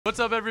What's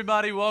up,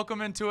 everybody?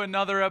 Welcome into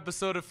another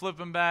episode of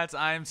Flippin Bats.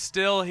 I am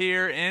still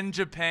here in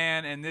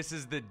Japan, and this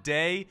is the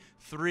Day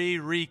 3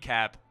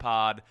 recap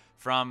pod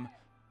from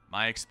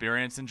my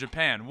experience in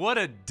Japan. What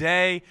a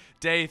day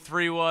Day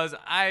 3 was.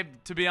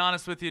 To be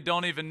honest with you,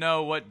 don't even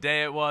know what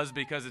day it was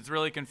because it's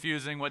really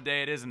confusing what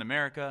day it is in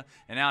America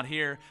and out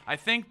here. I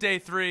think Day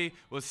 3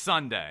 was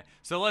Sunday.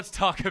 So let's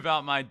talk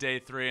about my Day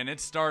 3, and it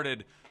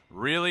started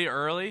really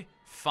early,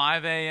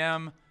 5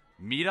 a.m.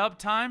 meetup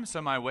time. So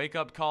my wake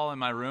up call in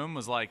my room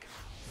was like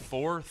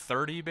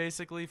 4:30,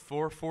 basically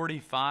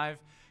 4:45,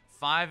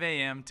 5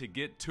 a.m. to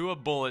get to a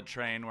bullet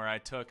train, where I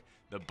took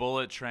the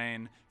bullet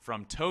train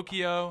from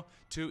Tokyo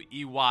to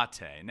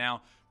Iwate.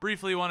 Now,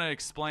 briefly want to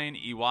explain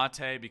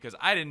Iwate because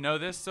I didn't know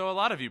this, so a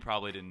lot of you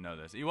probably didn't know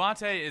this.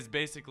 Iwate is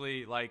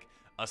basically like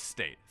a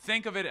state.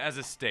 Think of it as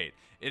a state.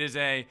 It is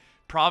a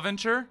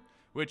province, or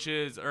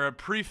a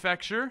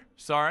prefecture.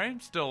 Sorry,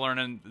 still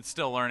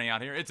learning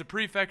out here. It's a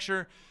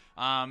prefecture.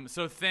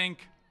 So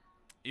think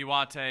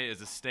Iwate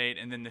is a state,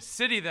 and then the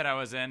city that I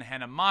was in,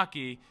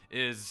 Hanamaki,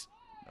 is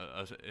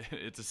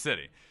it's a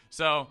city.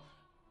 So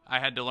I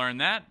had to learn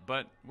that,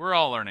 but we're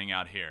all learning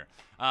out here.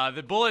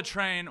 The bullet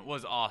train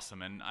was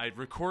awesome, and I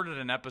recorded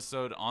an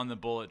episode on the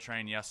bullet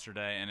train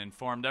yesterday and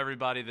informed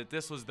everybody that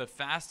this was the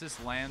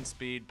fastest land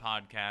speed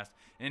podcast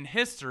in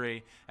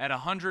history at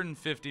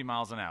 150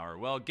 miles an hour.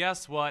 Well,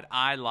 guess what?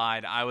 I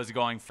lied. I was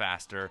going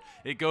faster.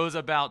 It goes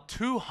about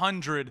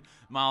 200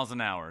 miles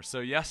an hour. So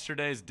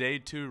yesterday's Day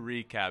 2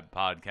 recap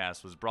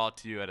podcast was brought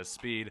to you at a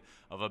speed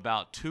of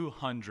about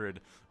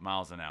 200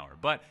 miles an hour.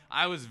 But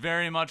I was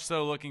very much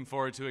so looking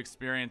forward to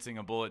experiencing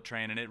a bullet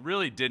train, and it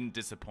really didn't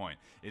disappoint.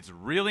 It's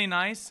really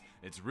nice.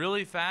 It's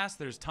really fast.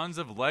 There's tons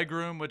of leg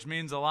room, which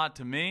means a lot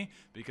to me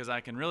because I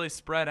can really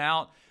spread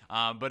out.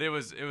 But it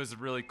was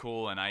really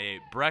cool, and I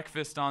ate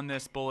breakfast on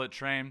this bullet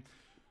train.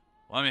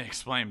 Let me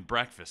explain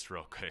breakfast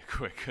real quick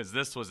because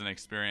this was an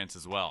experience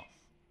as well.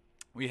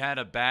 We had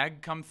a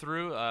bag come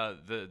through.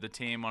 The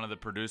team, one of the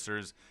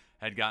producers,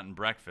 had gotten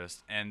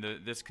breakfast, and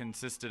this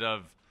consisted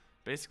of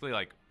basically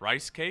like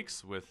rice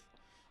cakes with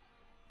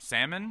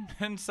salmon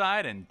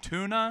inside and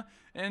tuna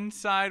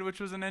inside, which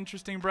was an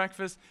interesting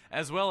breakfast,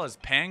 as well as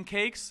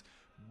pancakes.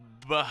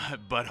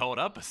 But hold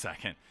up a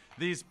second.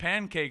 These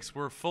pancakes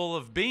were full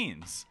of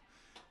beans.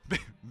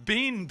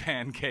 Bean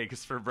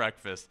pancakes for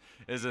breakfast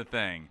is a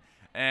thing.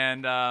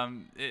 And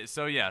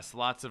so yes,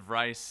 lots of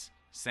rice,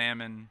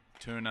 salmon,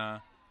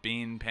 tuna,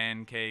 bean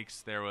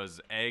pancakes. There was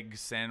egg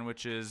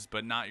sandwiches,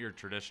 but not your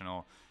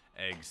traditional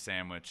egg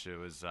sandwich. It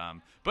was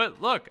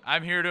but look,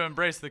 I'm here to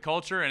embrace the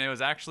culture, and it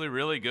was actually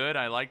really good.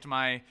 I liked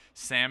my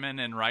salmon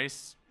and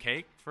rice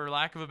cake, for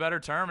lack of a better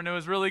term, and it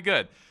was really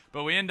good.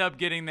 But we ended up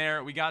getting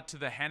there. We got to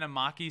the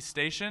Hanamaki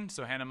station.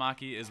 So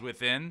Hanamaki is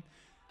within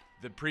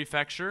the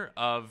prefecture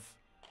of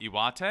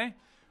Iwate.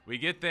 We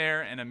get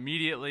there and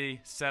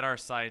immediately set our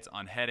sights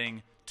on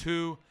heading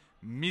to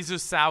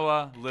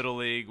Mizusawa Little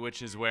League,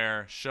 which is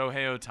where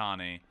Shohei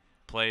Ohtani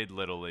played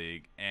Little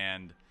League.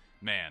 And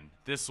man,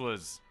 this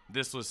was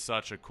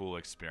such a cool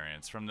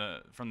experience. From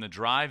the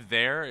drive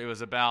there, it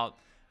was about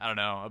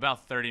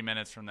 30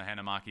 minutes from the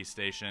Hanamaki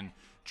station,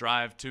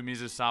 drive to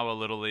Mizusawa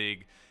Little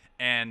League,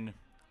 and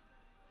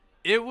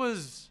it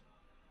was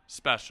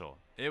special.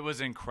 It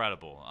was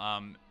incredible.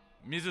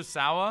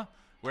 Mizusawa,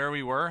 where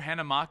we were,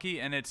 Hanamaki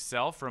in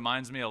itself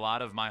reminds me a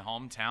lot of my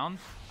hometown.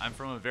 I'm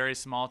from a very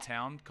small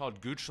town called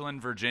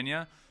Goochland,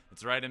 Virginia.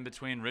 It's right in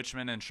between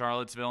Richmond and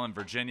Charlottesville in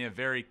Virginia.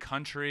 Very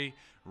country,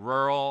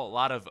 rural, a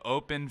lot of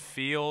open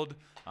field,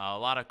 a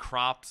lot of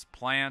crops,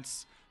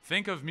 plants.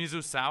 Think of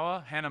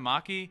Mizusawa,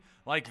 Hanamaki,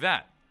 like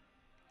that.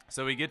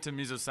 So we get to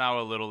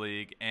Mizusawa Little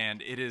League,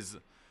 and it is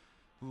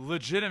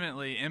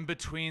legitimately in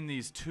between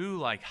these two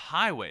like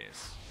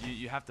highways.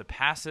 You have to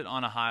pass it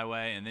on a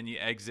highway, and then you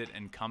exit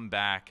and come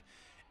back,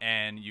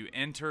 and you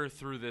enter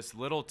through this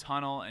little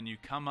tunnel, and you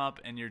come up,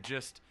 and you're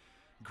just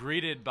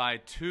greeted by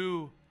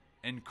two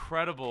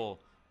incredible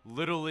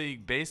Little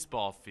League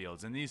baseball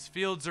fields. And these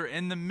fields are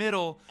in the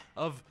middle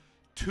of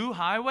two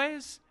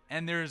highways,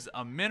 and there's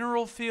a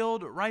mineral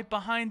field right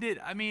behind it.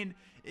 I mean,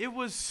 it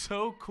was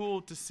so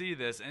cool to see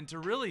this and to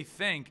really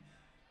think,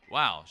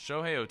 wow,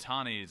 Shohei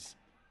Ohtani's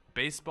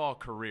baseball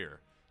career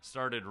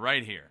started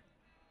right here,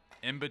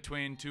 in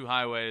between two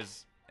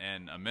highways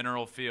and a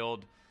mineral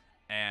field.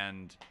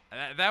 And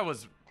that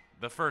was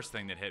the first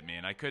thing that hit me,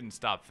 and I couldn't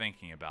stop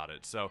thinking about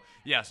it. So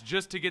yes,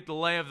 just to get the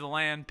lay of the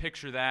land,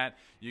 picture that.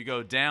 You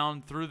go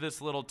down through this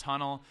little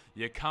tunnel,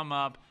 you come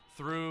up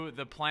through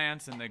the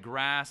plants and the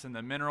grass and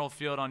the mineral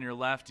field on your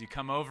left, you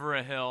come over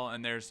a hill,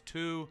 and there's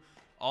two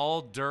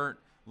all dirt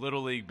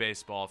Little League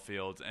baseball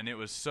fields, and it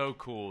was so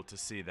cool to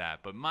see that.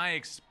 But my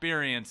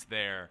experience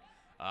there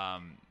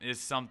is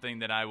something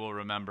that I will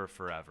remember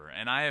forever.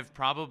 And I have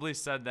probably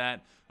said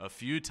that a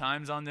few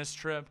times on this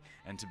trip,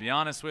 and to be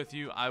honest with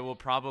you, I will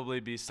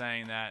probably be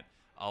saying that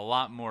a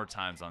lot more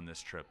times on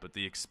this trip. But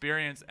the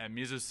experience at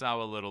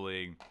Mizusawa Little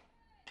League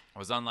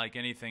was unlike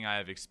anything I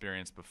have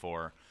experienced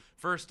before.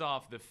 First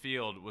off, the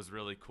field was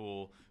really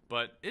cool,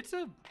 But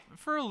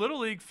for a Little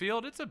League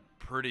field, it's a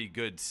pretty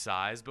good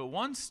size. But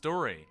one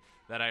story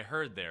that I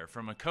heard there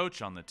from a coach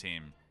on the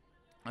team,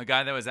 a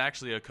guy that was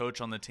actually a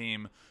coach on the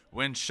team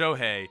when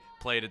Shohei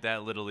played at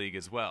that Little League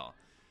as well.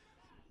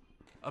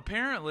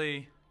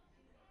 Apparently,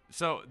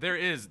 so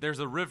there's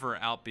a river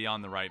out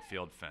beyond the right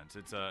field fence.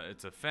 It's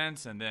a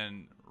fence, and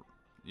then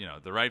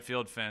the right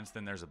field fence,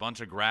 then there's a bunch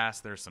of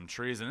grass, there's some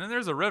trees, and then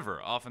there's a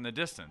river off in the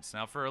distance.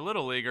 Now, for a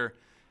Little Leaguer,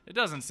 it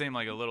doesn't seem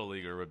like a Little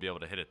Leaguer would be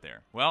able to hit it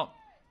there. Well,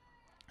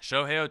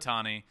 Shohei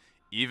Ohtani,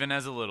 even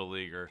as a Little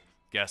Leaguer,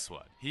 guess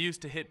what? He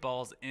used to hit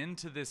balls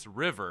into this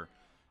river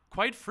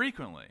quite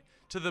frequently,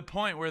 to the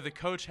point where the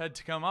coach had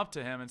to come up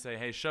to him and say,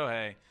 "Hey,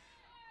 Shohei,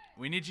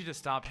 we need you to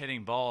stop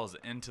hitting balls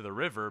into the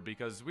river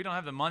because we don't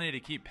have the money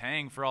to keep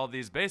paying for all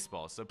these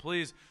baseballs. So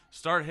please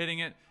start hitting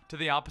it to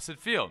the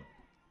opposite field."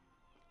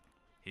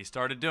 He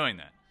started doing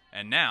that.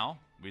 And now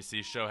we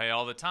see Shohei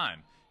all the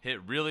time hit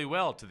really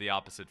well to the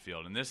opposite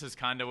field. And this is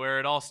kind of where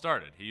it all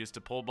started. He used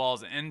to pull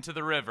balls into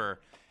the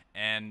river,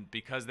 and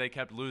because they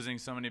kept losing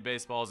so many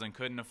baseballs and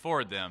couldn't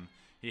afford them,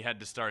 he had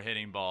to start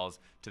hitting balls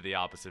to the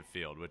opposite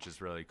field, which is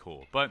really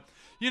cool. But,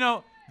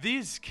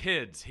 these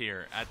kids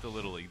here at the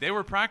Little League, they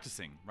were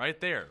practicing right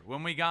there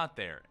when we got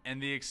there,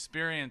 and the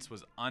experience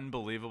was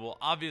unbelievable.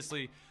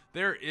 Obviously,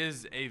 there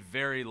is a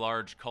very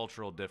large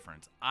cultural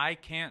difference. I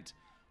can't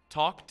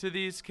talk to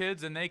these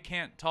kids, and they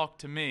can't talk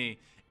to me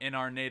in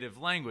our native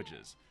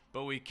languages,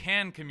 but we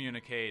can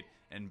communicate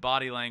in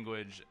body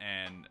language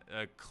and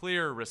a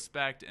clear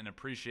respect and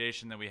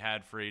appreciation that we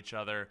had for each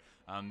other.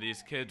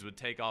 These kids would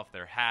take off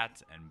their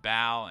hats and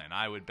bow, and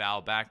I would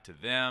bow back to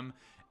them.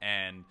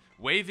 And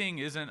waving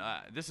isn't,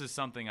 this is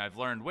something I've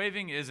learned,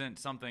 waving isn't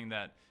something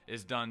that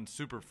is done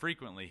super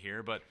frequently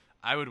here, but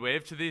I would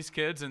wave to these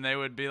kids, and they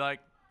would be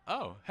like,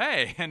 "Oh,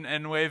 hey,"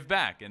 and wave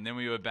back. And then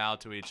we would bow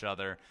to each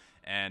other.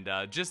 And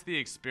just the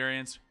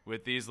experience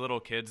with these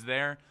little kids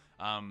there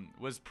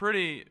was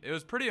pretty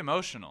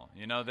emotional.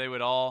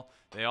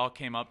 They all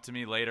came up to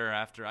me later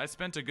after I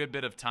spent a good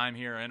bit of time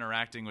here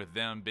interacting with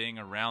them, being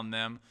around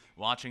them,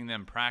 watching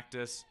them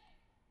practice,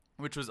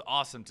 which was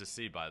awesome to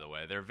see, by the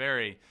way. They're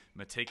very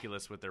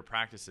meticulous with their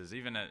practices,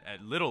 even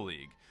at Little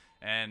League,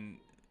 and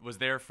was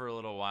there for a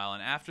little while.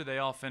 And after they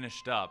all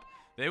finished up,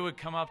 they would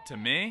come up to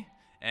me,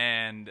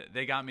 and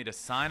they got me to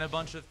sign a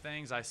bunch of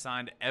things. I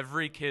signed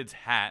every kid's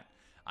hat.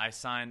 I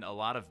signed a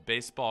lot of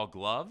baseball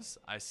gloves.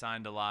 I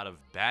signed a lot of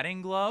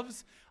batting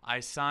gloves. I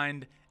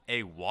signed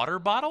a water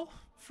bottle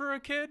for a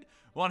kid.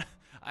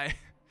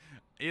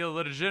 He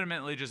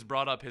legitimately just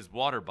brought up his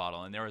water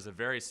bottle, and there was a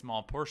very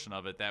small portion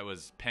of it that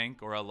was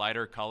pink or a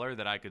lighter color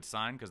that I could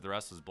sign because the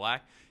rest was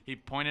black. He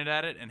pointed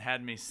at it and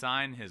had me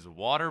sign his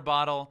water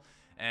bottle,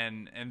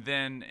 and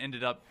then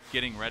ended up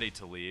getting ready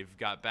to leave,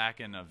 got back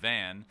in a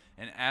van,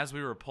 and as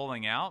we were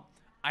pulling out,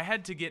 I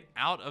had to get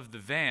out of the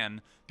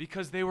van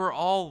because they were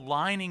all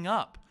lining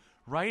up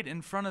right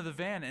in front of the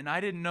van, and I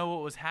didn't know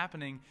what was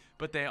happening,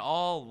 but they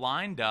all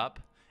lined up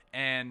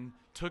and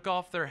took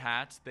off their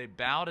hats. They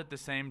bowed at the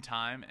same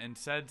time and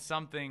said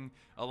something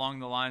along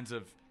the lines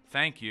of,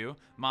 "Thank you."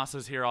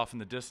 Masa's here off in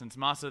the distance.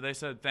 Masa, they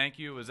said thank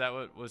you. Was that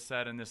what was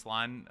said in this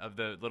line of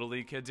the Little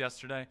League kids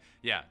yesterday?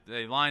 Yeah,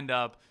 they lined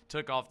up,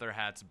 took off their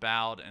hats,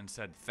 bowed, and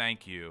said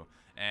thank you,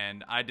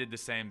 and I did the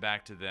same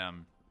back to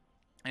them.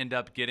 End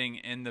up getting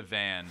in the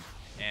van,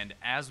 and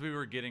as we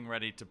were getting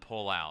ready to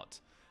pull out,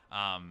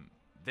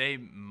 they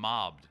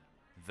mobbed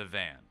the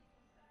van.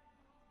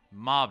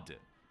 Mobbed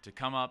it to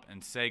come up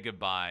and say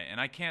goodbye. And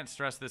I can't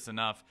stress this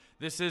enough.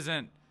 This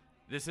isn't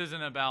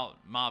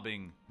about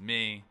mobbing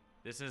me.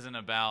 This isn't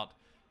about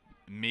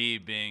me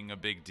being a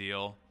big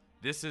deal.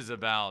 This is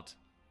about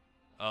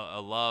a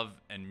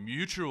love and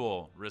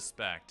mutual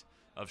respect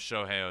of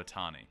Shohei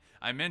Ohtani.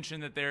 I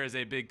mentioned that there is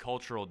a big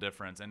cultural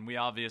difference, and we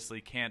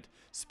obviously can't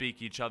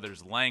speak each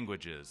other's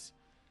languages,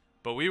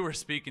 but we were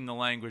speaking the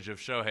language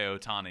of Shohei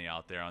Ohtani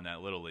out there on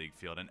that Little League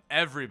field, and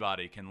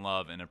everybody can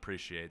love and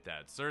appreciate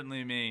that.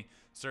 Certainly me,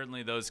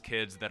 certainly those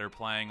kids that are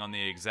playing on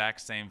the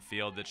exact same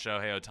field that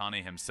Shohei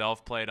Ohtani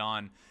himself played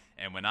on,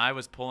 and when I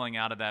was pulling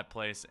out of that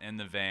place in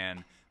the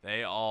van,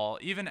 they all,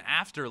 even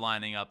after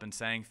lining up and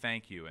saying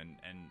thank you and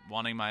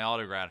wanting my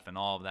autograph and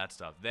all of that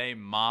stuff, they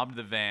mobbed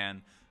the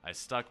van. I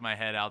stuck my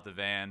head out the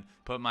van,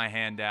 put my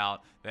hand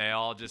out. They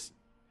all just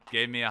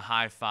gave me a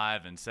high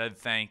five and said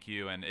thank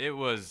you, and it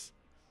was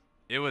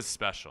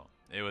special.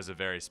 It was a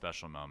very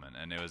special moment,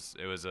 and it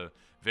was a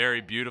very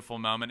beautiful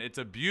moment. It's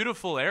a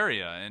beautiful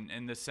area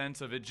in the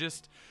sense of it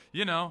just,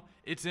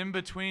 it's in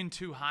between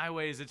two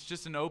highways. It's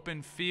just an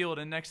open field,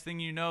 and next thing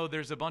you know,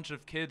 there's a bunch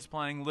of kids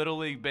playing Little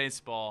League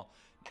baseball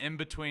in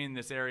between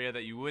this area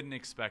that you wouldn't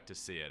expect to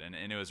see it, and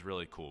it was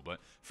really cool.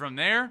 But from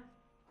there,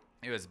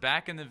 it was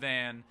back in the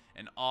van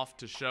and off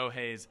to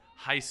Shohei's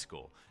high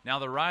school. Now,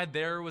 the ride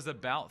there was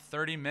about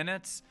 30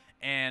 minutes,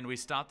 and we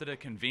stopped at a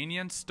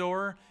convenience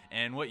store.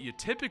 And what you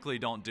typically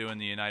don't do in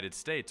the United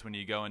States when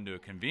you go into a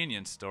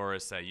convenience store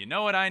is say, "You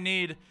know what I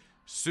need?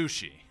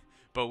 Sushi."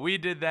 But we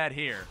did that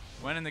here.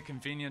 Went in the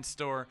convenience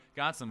store,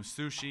 got some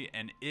sushi,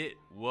 and it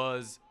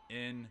was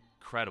incredible.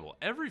 incredible.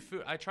 Every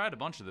food, I tried a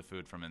bunch of the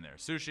food from in there.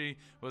 Sushi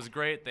was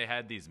great. They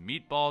had these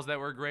meatballs that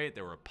were great.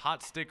 There were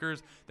pot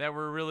stickers that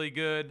were really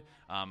good.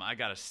 I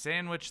got a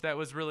sandwich that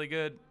was really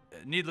good.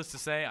 Needless to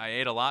say, I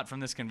ate a lot from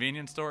this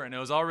convenience store, and it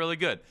was all really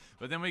good.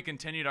 But then we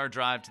continued our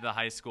drive to the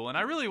high school, and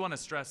I really want to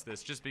stress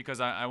this just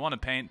because I want to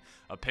paint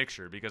a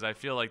picture, because I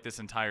feel like this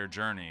entire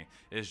journey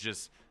is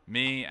just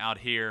me out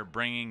here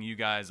bringing you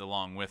guys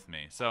along with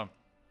me. So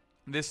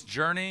this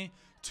journey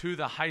to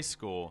the high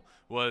school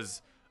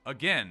was,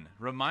 again,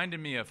 reminded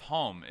me of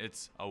home.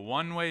 It's a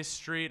one-way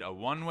street, a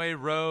one-way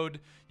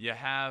road. You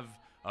have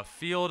a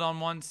field on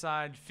one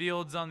side,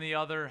 fields on the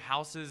other,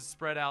 houses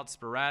spread out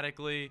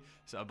sporadically,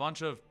 so a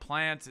bunch of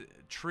plants,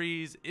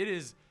 trees. It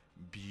is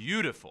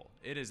beautiful.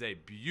 It is a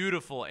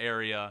beautiful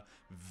area,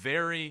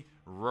 very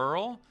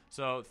rural.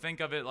 So think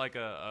of it like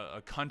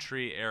a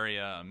country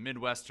area, a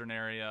Midwestern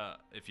area.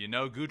 If you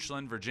know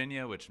Goochland,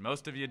 Virginia, which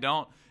most of you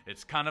don't,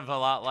 it's kind of a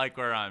lot like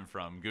where I'm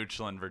from,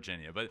 Goochland,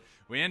 Virginia. But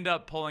we end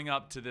up pulling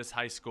up to this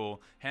high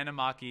school,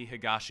 Hanamaki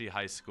Higashi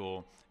High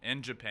School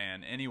in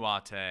Japan, in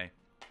Iwate.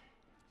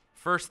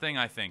 First thing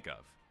I think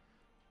of,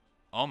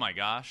 oh my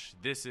gosh,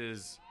 this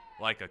is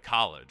like a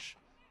college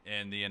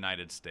in the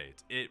United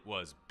States. It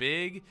was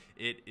big.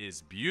 It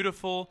is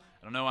beautiful.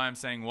 I don't know why I'm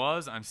saying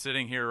was. I'm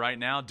sitting here right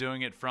now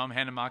doing it from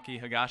Hanamaki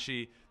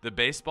Higashi, the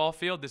baseball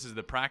field. This is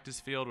the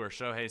practice field where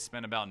Shohei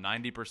spent about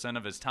 90%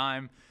 of his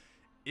time.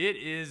 It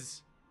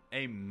is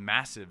a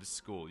massive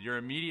school. You're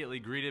immediately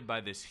greeted by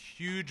this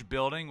huge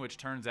building, which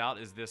turns out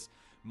is this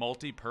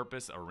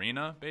multi-purpose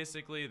arena,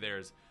 basically.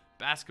 There's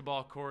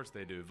basketball courts.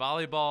 They do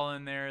volleyball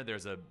in there.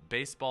 There's a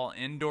baseball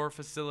indoor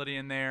facility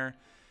in there.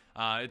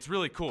 It's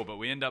really cool, but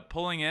we end up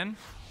pulling in,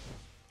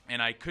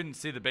 and I couldn't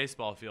see the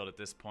baseball field at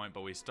this point,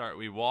 but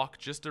we walk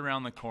just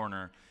around the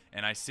corner,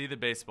 and I see the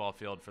baseball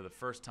field for the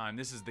first time.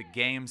 This is the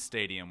game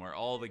stadium where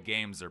all the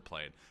games are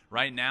played.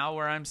 Right now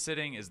where I'm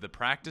sitting is the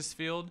practice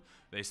field.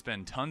 They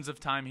spend tons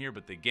of time here,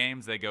 but the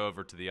games, they go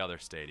over to the other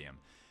stadium.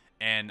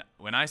 And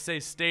when I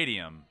say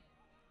stadium,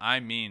 I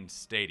mean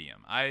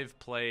stadium. I've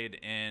played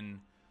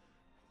in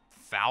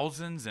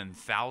thousands and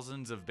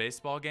thousands of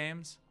baseball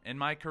games in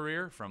my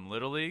career, from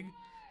Little League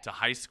to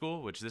high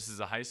school, which this is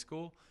a high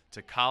school,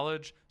 to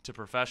college, to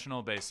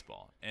professional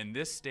baseball. And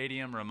this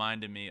stadium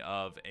reminded me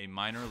of a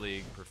minor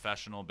league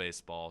professional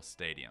baseball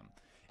stadium.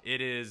 It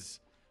is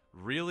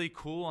really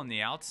cool on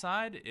the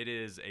outside. It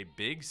is a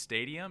big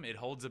stadium. It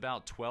holds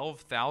about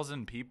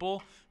 12,000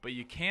 people, but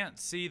you can't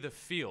see the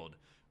field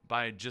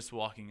by just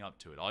walking up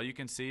to it. All you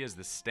can see is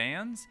the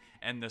stands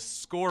and the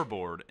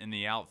scoreboard in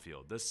the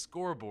outfield. The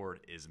scoreboard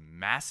is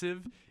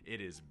massive.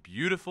 It is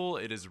beautiful.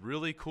 It is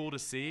really cool to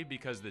see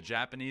because the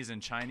Japanese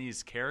and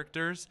Chinese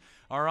characters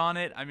are on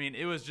it. I mean,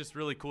 it was just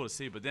really cool to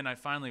see. But then I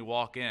finally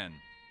walk in,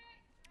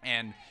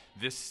 and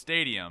this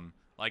stadium,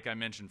 like I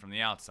mentioned from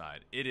the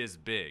outside, it is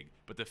big.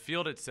 But the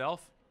field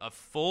itself, a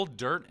full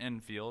dirt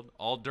infield,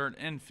 all dirt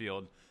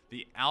infield.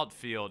 The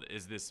outfield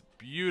is this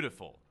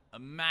beautiful,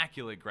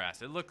 immaculate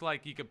grass. It looked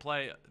like you could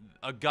play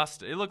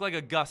Augusta. It looked like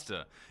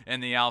Augusta in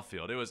the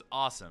outfield. It was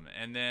awesome.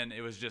 And then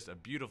it was just a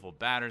beautiful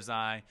batter's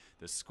eye.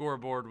 The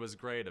scoreboard was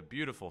great. A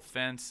beautiful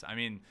fence. I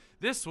mean,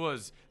 this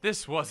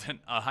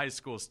wasn't a high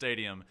school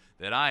stadium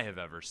that I have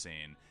ever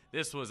seen.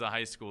 This was a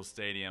high school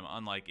stadium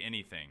unlike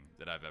anything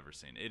that I've ever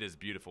seen. It is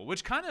beautiful,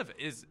 which kind of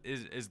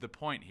is the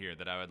point here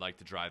that I would like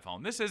to drive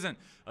home. This isn't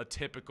a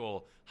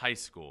typical high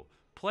school.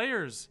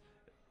 Players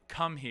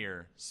come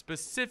here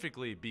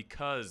specifically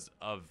because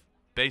of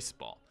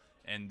baseball.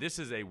 And this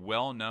is a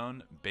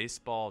well-known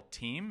baseball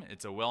team.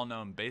 It's a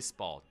well-known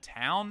baseball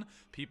town.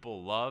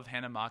 People love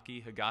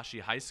Hanamaki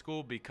Higashi High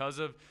School because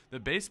of the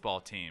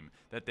baseball team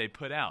that they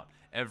put out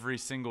every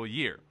single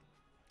year.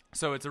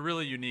 So it's a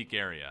really unique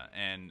area,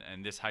 and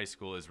this high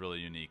school is really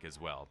unique as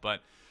well.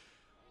 But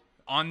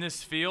on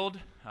this field,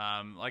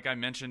 like I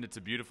mentioned, it's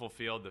a beautiful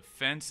field. The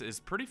fence is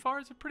pretty far.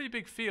 It's a pretty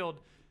big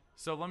field.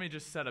 So let me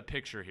just set a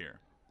picture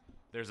here.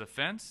 There's a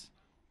fence,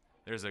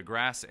 there's a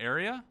grass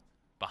area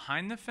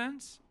behind the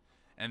fence,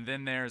 and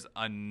then there's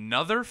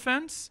another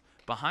fence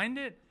behind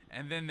it,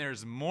 and then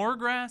there's more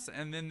grass,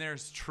 and then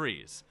there's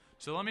trees.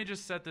 So let me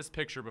just set this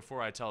picture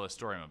before I tell the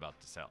story I'm about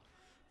to tell.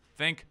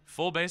 Think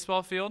full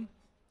baseball field,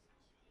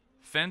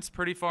 fence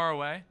pretty far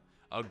away,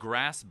 a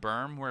grass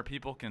berm where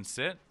people can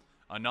sit,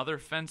 another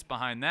fence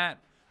behind that,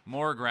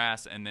 more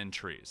grass, and then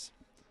trees.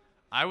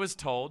 I was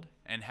told,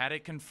 and had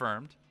it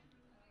confirmed,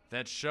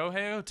 that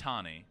Shohei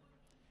Ohtani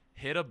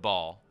hit a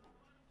ball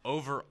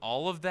over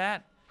all of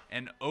that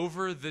and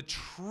over the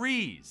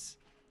trees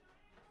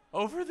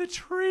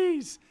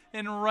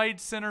in right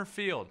center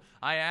field.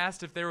 I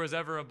asked if there was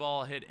ever a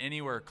ball hit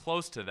anywhere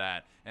close to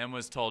that and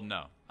was told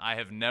no. I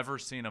have never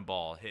seen a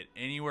ball hit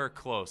anywhere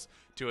close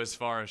to as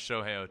far as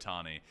Shohei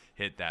Ohtani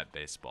hit that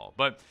baseball.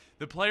 But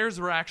the players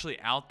were actually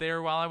out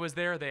there while I was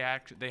there. They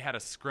had a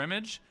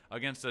scrimmage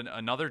against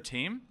another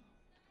team,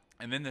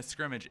 and then the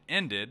scrimmage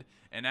ended,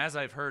 and as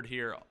I've heard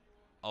here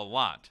a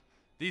lot,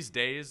 these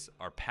days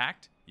are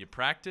packed. you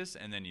practice,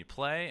 and then you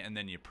play, and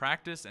then you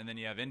practice, and then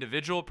you have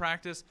individual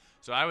practice.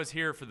 So I was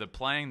here for the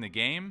playing the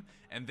game,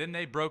 and then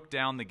they broke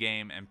down the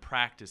game and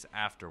practice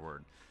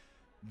afterward.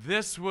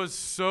 This was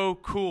so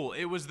cool.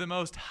 It was the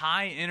most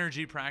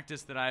high-energy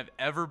practice that I've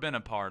ever been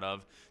a part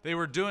of. They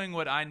were doing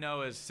what I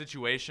know as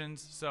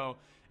situations. So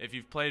if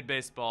you've played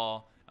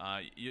baseball,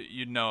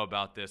 you'd know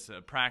about this.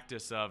 A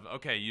practice of,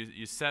 okay,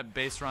 you set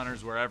base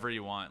runners wherever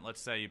you want.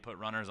 Let's say you put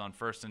runners on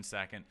first and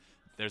second.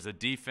 There's a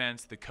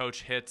defense. The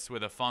coach hits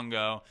with a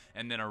fungo,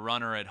 and then a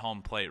runner at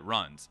home plate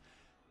runs.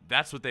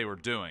 That's what they were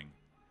doing.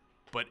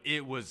 But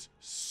it was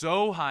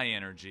so high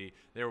energy.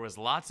 There was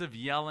lots of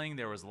yelling.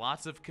 There was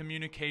lots of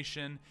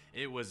communication.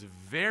 It was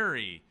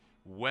very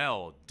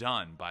well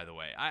done, by the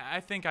way.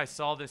 I think I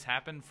saw this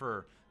happen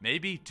for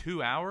maybe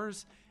 2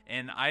 hours,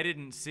 and I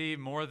didn't see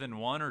more than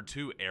 1 or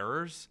 2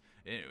 errors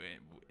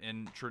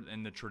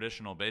in the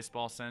traditional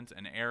baseball sense.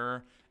 An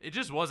error. It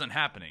just wasn't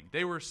happening.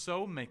 They were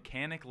so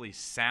mechanically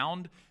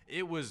sound.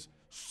 It was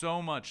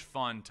so much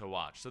fun to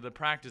watch. So the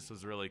practice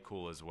was really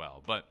cool as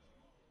well. But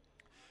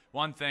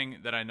one thing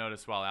that I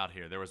noticed while out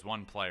here, there was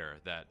one player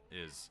that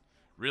is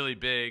really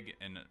big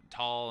and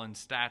tall in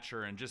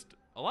stature and just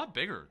a lot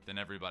bigger than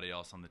everybody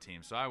else on the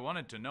team. So I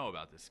wanted to know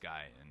about this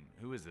guy. And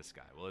who is this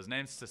guy? Well, his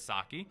name's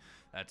Sasaki.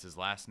 That's his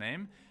last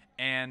name.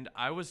 And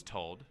I was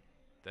told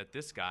that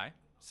this guy,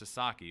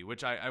 Sasaki,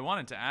 which I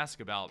wanted to ask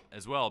about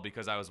as well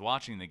because I was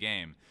watching the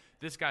game,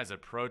 this guy's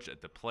approach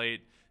at the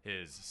plate,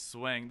 his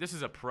swing, this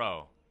is a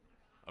pro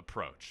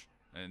approach.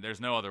 And there's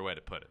no other way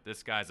to put it.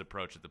 This guy's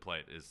approach at the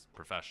plate is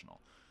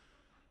professional.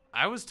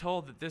 I was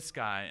told that this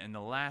guy in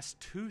the last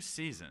 2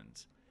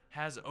 seasons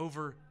has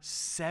over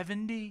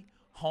 70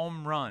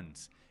 home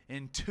runs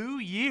in 2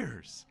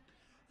 years.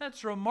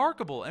 That's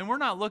remarkable. And we're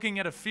not looking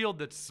at a field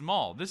that's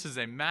small. This is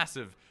a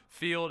massive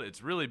field.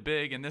 It's really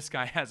big, and this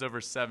guy has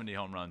over 70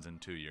 home runs in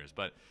 2 years.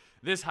 But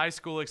this high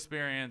school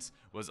experience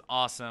was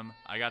awesome.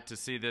 I got to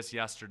see this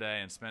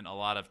yesterday and spent a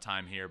lot of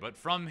time here. But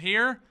from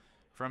here,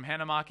 from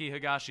Hanamaki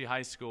Higashi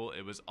High School,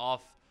 it was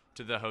off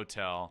to the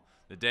hotel.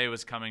 The day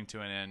was coming to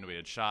an end. We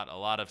had shot a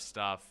lot of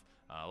stuff,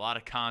 a lot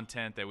of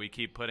content that we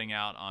keep putting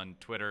out on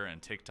Twitter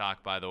and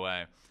TikTok, by the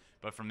way.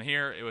 But from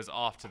here, it was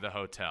off to the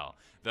hotel.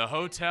 The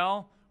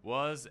hotel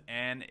was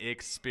an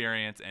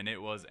experience, and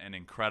it was an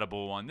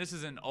incredible one. This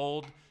is an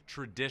old,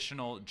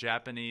 traditional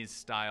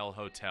Japanese-style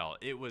hotel.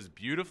 It was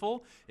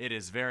beautiful. It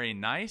is very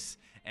nice,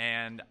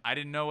 and I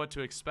didn't know what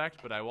to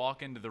expect, but I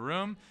walk into the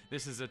room.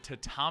 This is a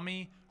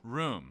tatami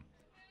room.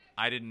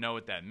 I didn't know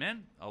what that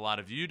meant. A lot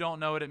of you don't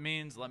know what it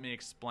means. Let me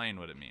explain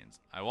what it means.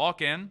 I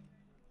walk in.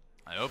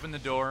 I open the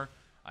door.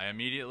 I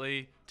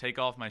immediately take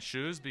off my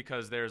shoes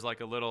because there's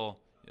like a little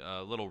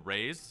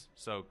raise.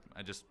 So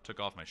I just took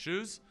off my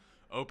shoes,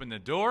 open the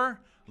door,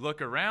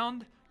 look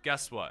around.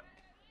 Guess what?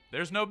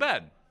 There's no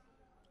bed.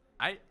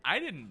 I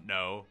didn't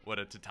know what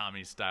a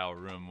tatami-style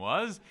room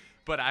was,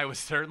 but I was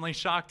certainly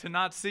shocked to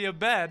not see a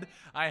bed.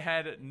 I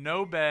had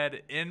no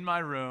bed in my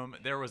room.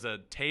 There was a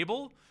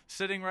table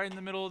sitting right in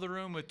the middle of the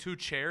room with 2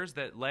 chairs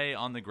that lay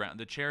on the ground.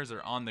 The chairs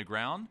are on the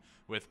ground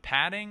with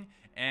padding,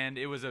 and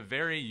it was a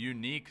very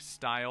unique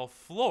style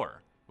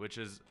floor, which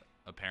is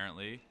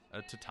apparently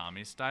a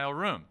tatami-style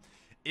room.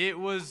 It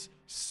was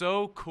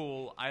so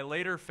cool. I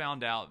later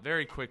found out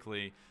very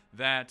quickly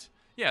that,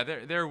 yeah,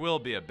 there will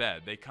be a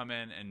bed. They come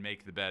in and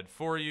make the bed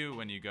for you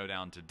when you go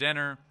down to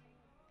dinner.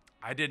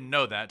 I didn't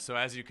know that, so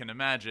as you can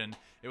imagine,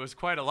 it was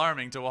quite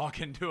alarming to walk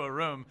into a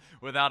room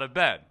without a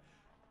bed.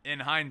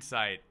 In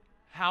hindsight,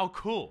 how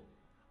cool.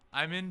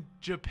 I'm in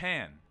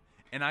Japan,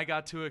 and I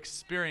got to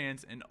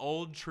experience an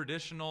old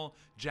traditional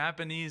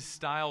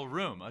Japanese-style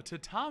room, a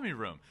tatami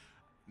room.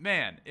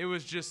 Man, it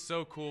was just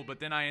so cool, but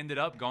then I ended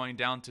up going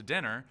down to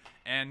dinner,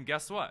 and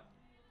guess what?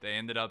 They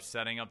ended up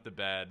setting up the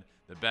bed.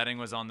 The bedding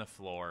was on the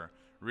floor.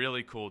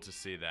 Really cool to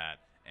see that,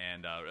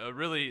 and a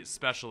really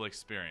special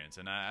experience.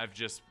 And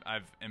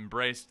I've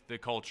embraced the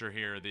culture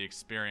here, the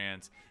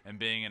experience, and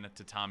being in a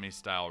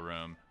tatami-style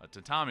room, a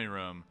tatami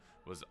room,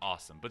 was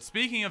awesome. But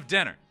speaking of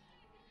dinner,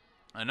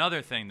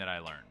 another thing that I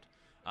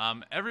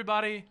learned,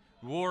 everybody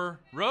wore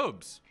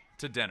robes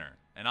to dinner,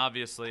 and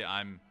obviously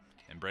I'm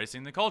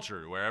embracing the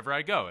culture wherever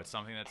I go. It's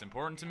something that's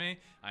important to me.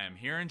 I am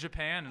here in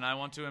Japan, and I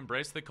want to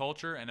embrace the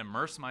culture and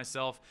immerse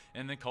myself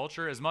in the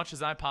culture as much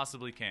as I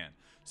possibly can.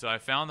 So I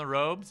found the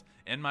robes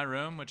in my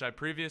room, which I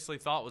previously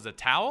thought was a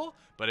towel,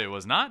 but it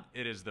was not.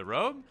 It is the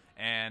robe,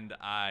 and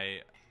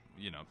I,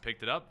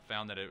 picked it up,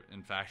 found that it,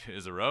 in fact,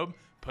 is a robe,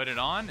 put it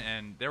on,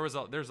 and there's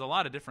a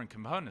lot of different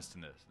components to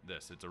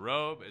this. It's a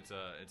robe,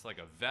 it's like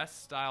a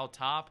vest-style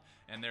top,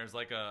 and there's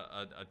like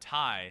a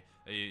tie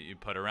that you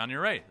put around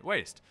your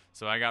waist.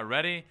 So I got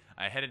ready.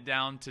 I headed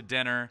down to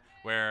dinner,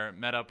 where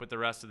met up with the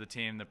rest of the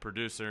team, the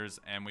producers,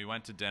 and we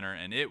went to dinner,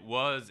 and it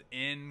was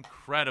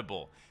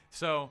incredible.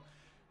 So,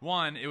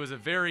 one, it was a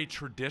very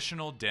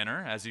traditional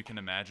dinner, as you can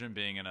imagine,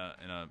 being in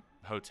a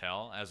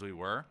hotel, as we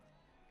were.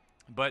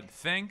 But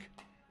think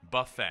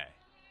buffet.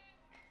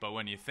 But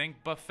when you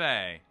think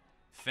buffet,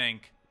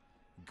 think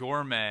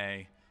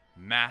gourmet,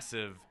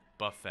 massive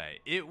buffet.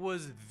 It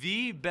was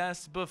the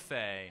best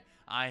buffet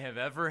I have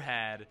ever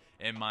had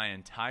in my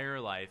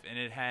entire life, and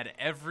it had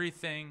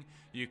everything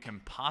you can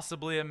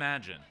possibly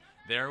imagine.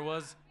 There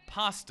was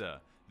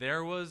pasta,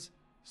 there was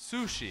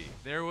sushi,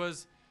 there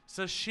was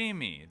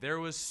sashimi, there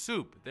was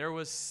soup, there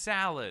was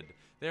salad,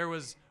 there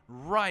was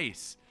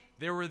rice,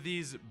 there were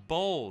these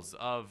bowls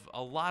of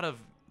a lot of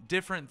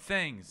different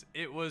things.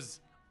 It was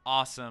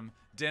awesome.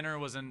 Dinner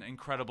was an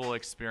incredible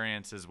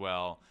experience as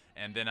well.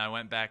 And then I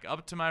went back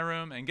up to my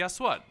room, and guess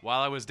what?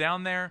 While I was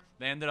down there,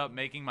 they ended up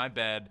making my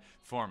bed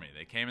for me.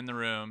 They came in the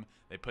room,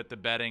 they put the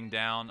bedding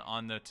down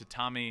on the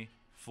tatami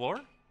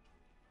floor.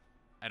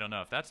 I don't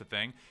know if that's a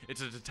thing.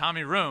 It's a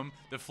tatami room.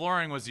 The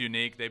flooring was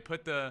unique. They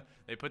put the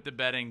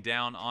bedding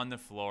down on the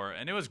floor,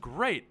 and it was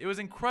great. It was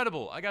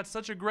incredible. I got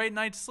such a great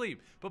night's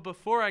sleep. But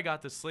before I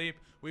got to sleep,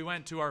 we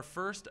went to our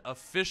first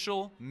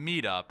official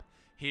meetup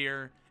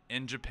here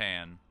in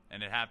Japan,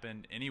 and it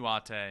happened in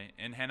Iwate,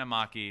 in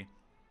Hanamaki.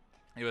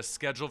 It was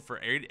scheduled for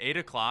 8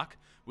 o'clock.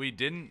 We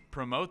didn't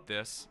promote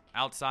this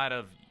outside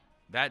of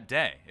that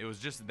day. It was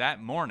just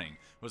that morning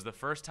was the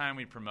first time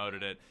we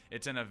promoted it.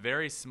 It's in a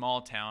very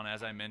small town.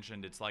 As I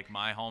mentioned, it's like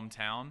my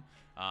hometown.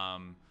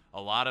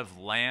 A lot of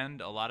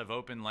land, a lot of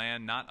open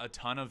land, not a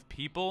ton of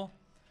people.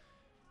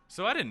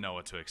 So I didn't know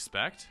what to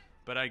expect.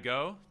 But I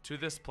go to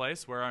this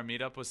place where our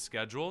meetup was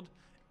scheduled,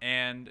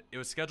 and it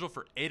was scheduled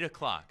for 8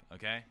 o'clock,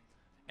 okay?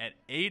 At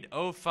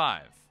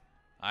 8:05,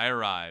 I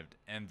arrived,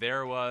 and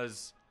there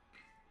was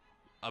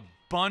a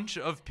bunch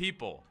of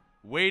people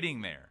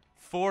waiting there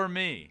for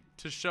me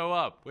to show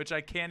up, which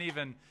I can't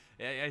even,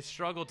 I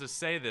struggle to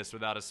say this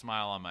without a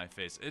smile on my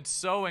face. It's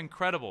so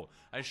incredible.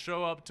 I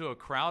show up to a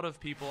crowd of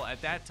people.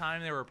 At that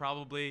time, there were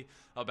probably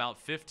about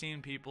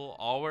 15 people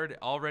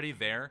already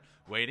there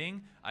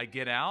waiting. I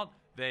get out,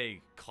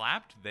 they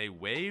clapped, they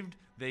waved,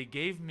 they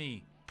gave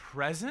me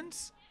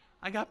presents.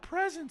 I got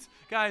presents.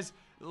 Guys,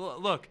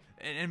 look,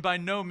 and by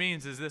no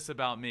means is this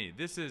about me.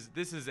 This is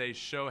a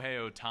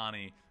Shohei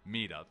Ohtani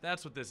meetup.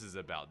 That's what this is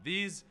about.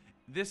 This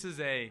is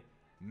a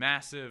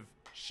massive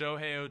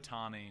Shohei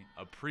Ohtani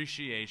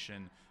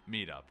appreciation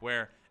meetup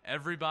where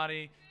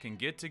everybody can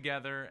get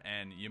together,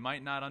 and you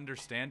might not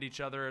understand each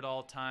other at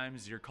all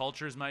times. Your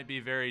cultures might be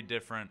very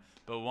different,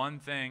 but one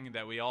thing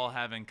that we all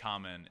have in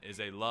common is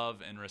a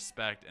love and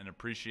respect and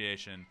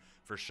appreciation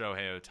for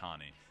Shohei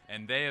Ohtani.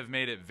 And they have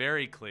made it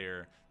very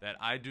clear that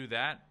I do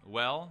that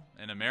well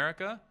in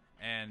America,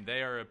 and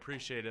they are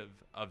appreciative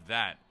of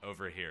that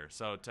over here.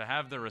 So to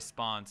have the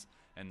response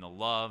and the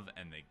love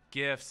and the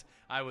gifts,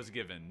 I was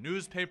given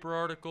newspaper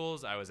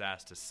articles, I was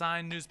asked to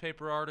sign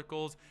newspaper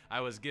articles,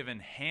 I was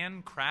given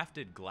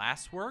handcrafted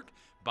glasswork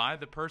by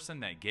the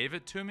person that gave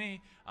it to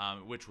me,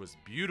 which was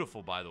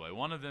beautiful, by the way.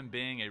 One of them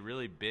being a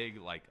really big,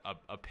 like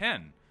a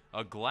pen,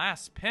 a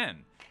glass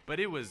pen, but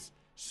it was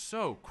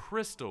so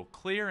crystal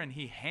clear, and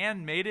he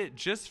handmade it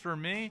just for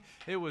me.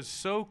 It was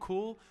so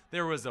cool.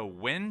 There was a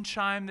wind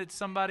chime that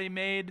somebody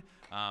made.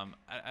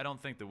 I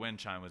don't think the wind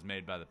chime was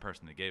made by the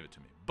person that gave it to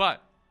me,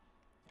 but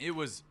it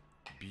was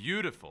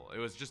beautiful. It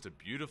was just a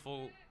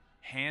beautiful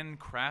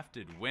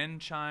handcrafted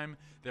wind chime.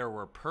 There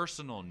were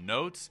personal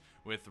notes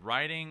with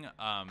writing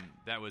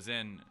that was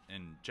in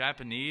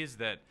Japanese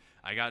that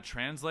I got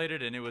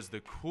translated, and it was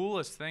the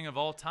coolest thing of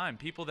all time.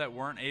 People that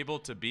weren't able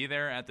to be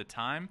there at the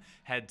time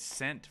had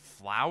sent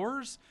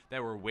flowers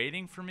that were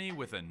waiting for me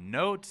with a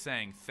note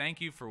saying,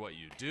 "Thank you for what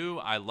you do.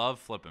 I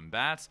love Flippin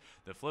Bats."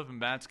 The Flippin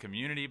Bats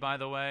community, by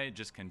the way,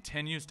 just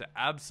continues to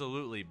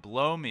absolutely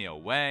blow me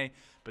away.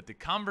 But the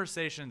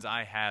conversations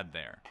I had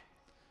there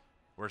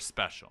were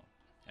special.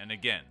 And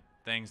again,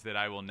 things that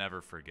I will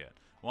never forget.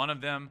 One of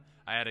them,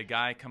 I had a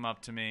guy come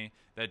up to me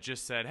that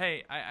just said,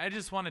 "Hey, I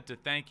just wanted to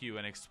thank you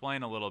and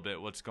explain a little bit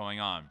what's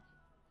going on."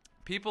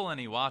 People in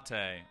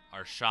Iwate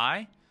are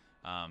shy.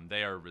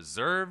 They are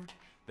reserved.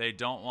 They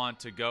don't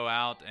want to go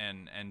out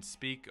and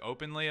speak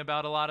openly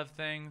about a lot of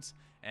things.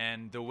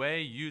 And the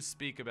way you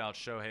speak about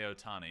Shohei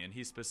Ohtani, and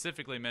he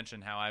specifically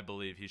mentioned how I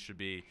believe he should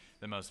be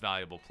the most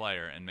valuable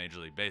player in Major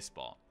League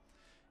Baseball.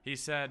 He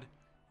said,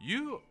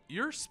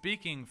 you're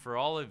speaking for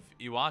all of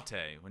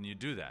Iwate when you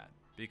do that,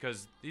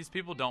 because these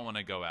people don't want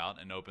to go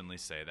out and openly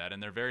say that,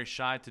 and they're very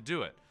shy to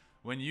do it.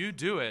 When you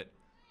do it,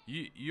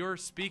 you're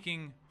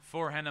speaking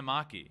for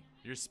Hanamaki.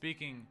 You're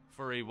speaking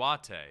for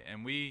Iwate,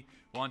 and we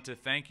want to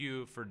thank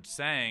you for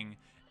saying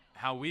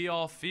how we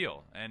all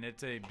feel, and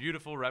it's a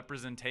beautiful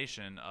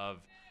representation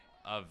of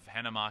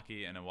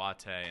Hanamaki and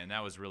Iwate, and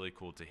that was really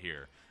cool to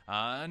hear.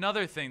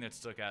 Another thing that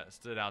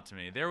stood out to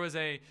me, there was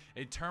a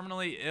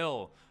terminally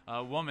ill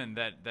woman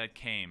that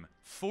came.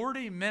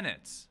 40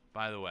 minutes,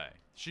 by the way.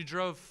 She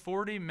drove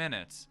 40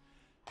 minutes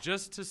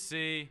just to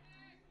see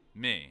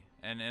me.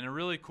 And a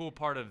really cool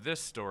part of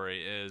this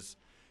story is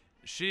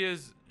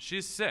she's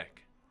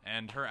sick,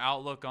 and her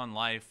outlook on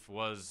life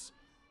was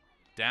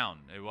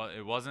down.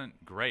 It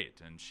wasn't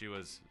great, and she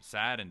was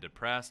sad and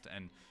depressed.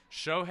 And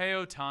Shohei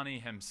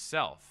Ohtani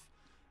himself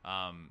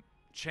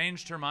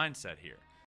changed her mindset here.